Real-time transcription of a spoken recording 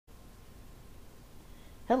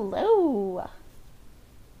Hello!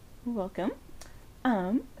 Welcome.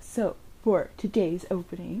 So for today's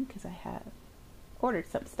opening, because I have ordered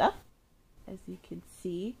some stuff, as you can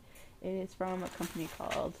see, it is from a company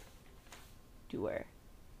called Duer.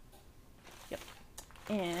 Yep.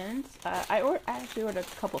 And I actually ordered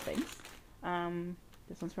a couple things.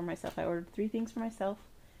 This one's for myself. I ordered 3 things for myself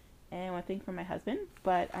and 1 thing for my husband,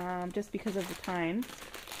 but just because of the time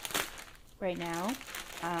right now,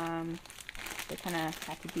 they kind of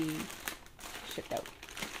have to be shipped out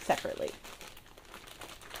separately.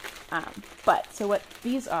 But so what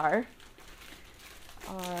these are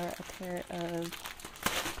a pair of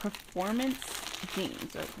performance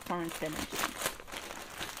jeans, or performance denim jeans.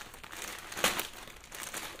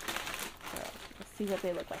 So let's see what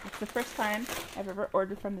they look like. It's the first time I've ever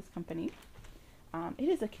ordered from this company. It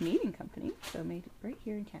is a Canadian company, so made right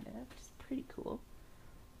here in Canada, which is pretty cool.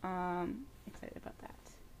 Excited about that.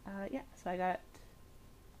 Yeah, so I got,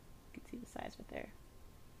 you can see the size right there.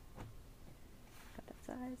 Got that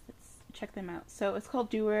size. Let's check them out. So it's called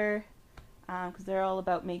duer, because they're all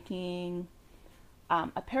about making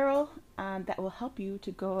apparel that will help you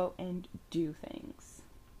to go out and do things.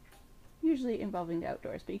 Usually involving the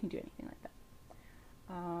outdoors, but you can do anything like that.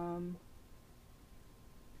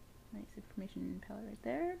 Nice information palette right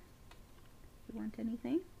there, if you want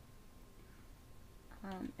anything.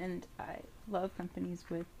 And I love companies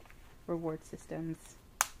with reward systems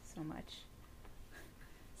so much.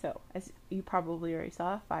 So, as you probably already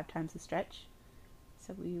saw, 5 times the stretch.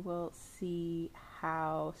 So we will see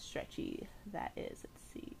how stretchy that is. Let's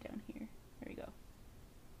see down here. There we go.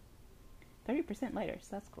 30% lighter, so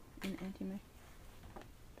that's cool. And anti-my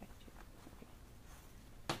texture.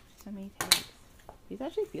 Okay. So many tags. These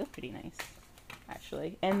actually feel pretty nice,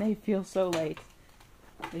 actually. And they feel so light.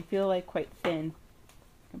 They feel like quite thin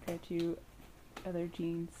compared to other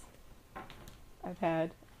jeans I've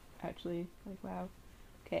had. Actually, like, wow.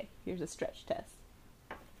 Okay, here's a stretch test.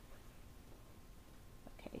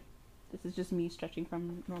 Okay, this is just me stretching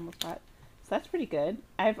from normal spot. So that's pretty good.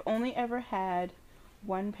 I've only ever had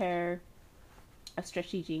 1 pair of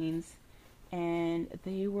stretchy jeans, and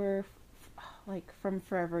they were like from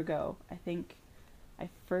forever ago. I think I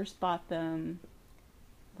first bought them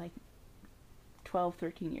like 12,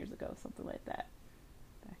 13 years ago, something like that,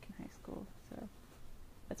 back in high school. So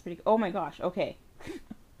that's pretty good. Oh my gosh, okay.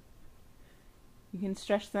 You can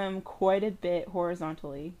stretch them quite a bit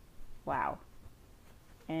horizontally. Wow.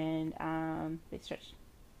 And they stretch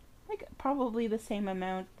like probably the same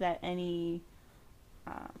amount that any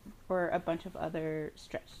or a bunch of other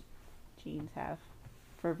stretch jeans have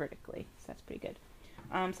for vertically. So that's pretty good.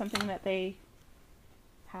 Something that they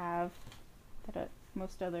have that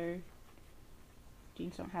most other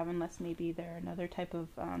jeans don't have, unless maybe they're another type of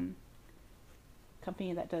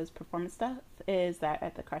company that does performance stuff, is that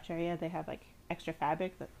at the crotch area they have like extra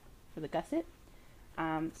fabric for the gusset,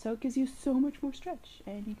 so it gives you so much more stretch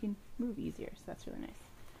and you can move easier, so that's really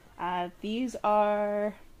nice. These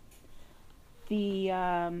are the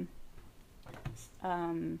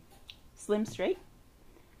slim straight.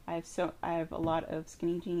 I have a lot of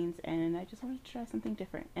skinny jeans, and I just wanted to try something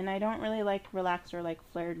different, and I don't really like relaxed or like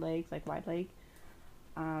flared legs, like wide leg.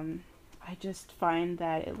 I just find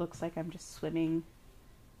that it looks like I'm just swimming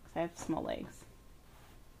because I have small legs.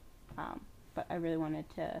 But I really wanted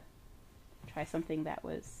to try something that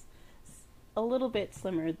was a little bit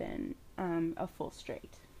slimmer than a full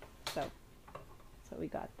straight. So that's what we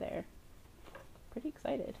got there. Pretty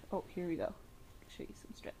excited. Oh, here we go. I'll show you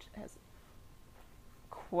some stretch. It has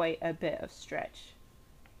quite a bit of stretch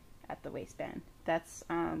at the waistband. That's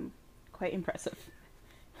quite impressive,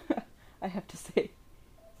 I have to say.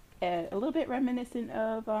 A little bit reminiscent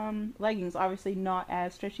of leggings. Obviously not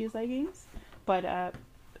as stretchy as leggings, but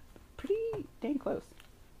pretty dang close.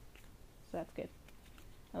 So that's good.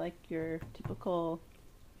 I like your typical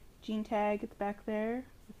jean tag at the back there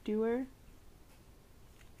with duer.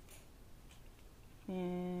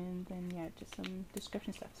 And then, yeah, just some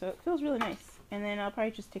description stuff. So it feels really nice. And then I'll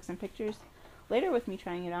probably just take some pictures later with me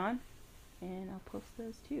trying it on, and I'll post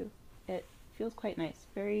those too. It feels quite nice.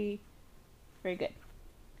 Very, very good.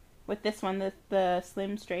 With this one, the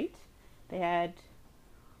slim straight, they had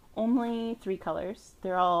only 3 colors.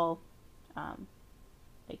 They're all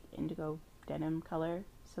like indigo denim color.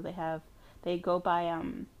 So they go by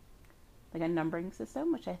like a numbering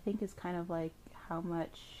system, which I think is kind of like how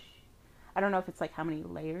much, I don't know if it's like how many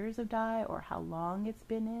layers of dye or how long it's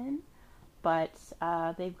been in, but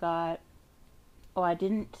they've got, I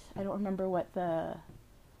don't remember what the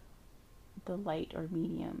light or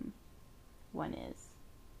medium one is.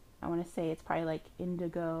 I want to say it's probably like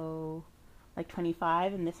indigo like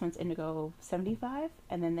 25, and this one's indigo 75,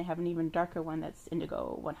 and then they have an even darker one that's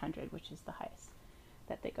indigo 100, which is the highest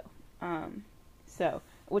that they go. So,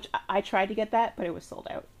 which I tried to get that, but it was sold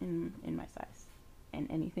out in my size,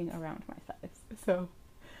 and anything around my size. So,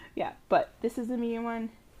 yeah, but this is the medium one,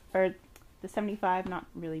 or the 75, not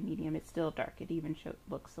really medium, it's still dark. It even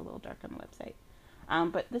looks a little dark on the website.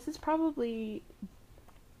 But this is probably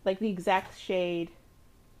like the exact shade,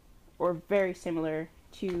 or very similar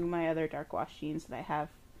to my other dark wash jeans that I have,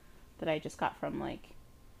 that I just got from, like,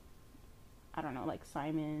 I don't know, like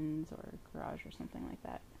Simon's or Garage or something like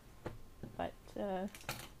that. But,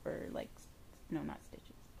 or like, no, not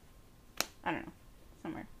Stitches. I don't know,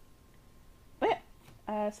 somewhere. But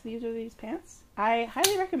yeah, so these are these pants. I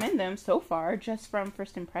highly recommend them so far, just from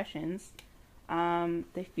first impressions.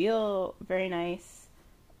 They feel very nice.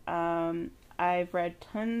 I've read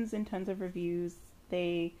tons and tons of reviews.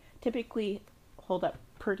 They typically hold up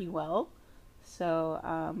pretty well. So,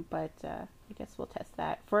 but I guess we'll test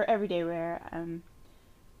that. For everyday wear,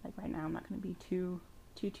 like right now I'm not going to be too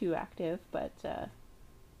active, but yeah,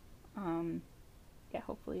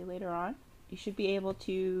 hopefully later on you should be able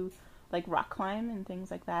to like rock climb and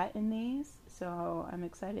things like that in these. So I'm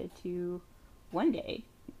excited to one day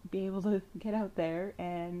be able to get out there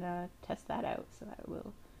and test that out. So that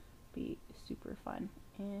will be super fun.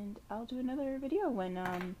 And I'll do another video when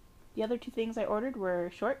the other two things I ordered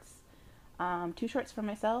were shorts. 2 shorts for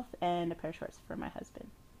myself and a pair of shorts for my husband.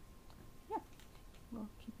 Yeah, we'll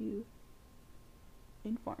keep you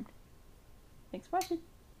informed. Thanks for watching.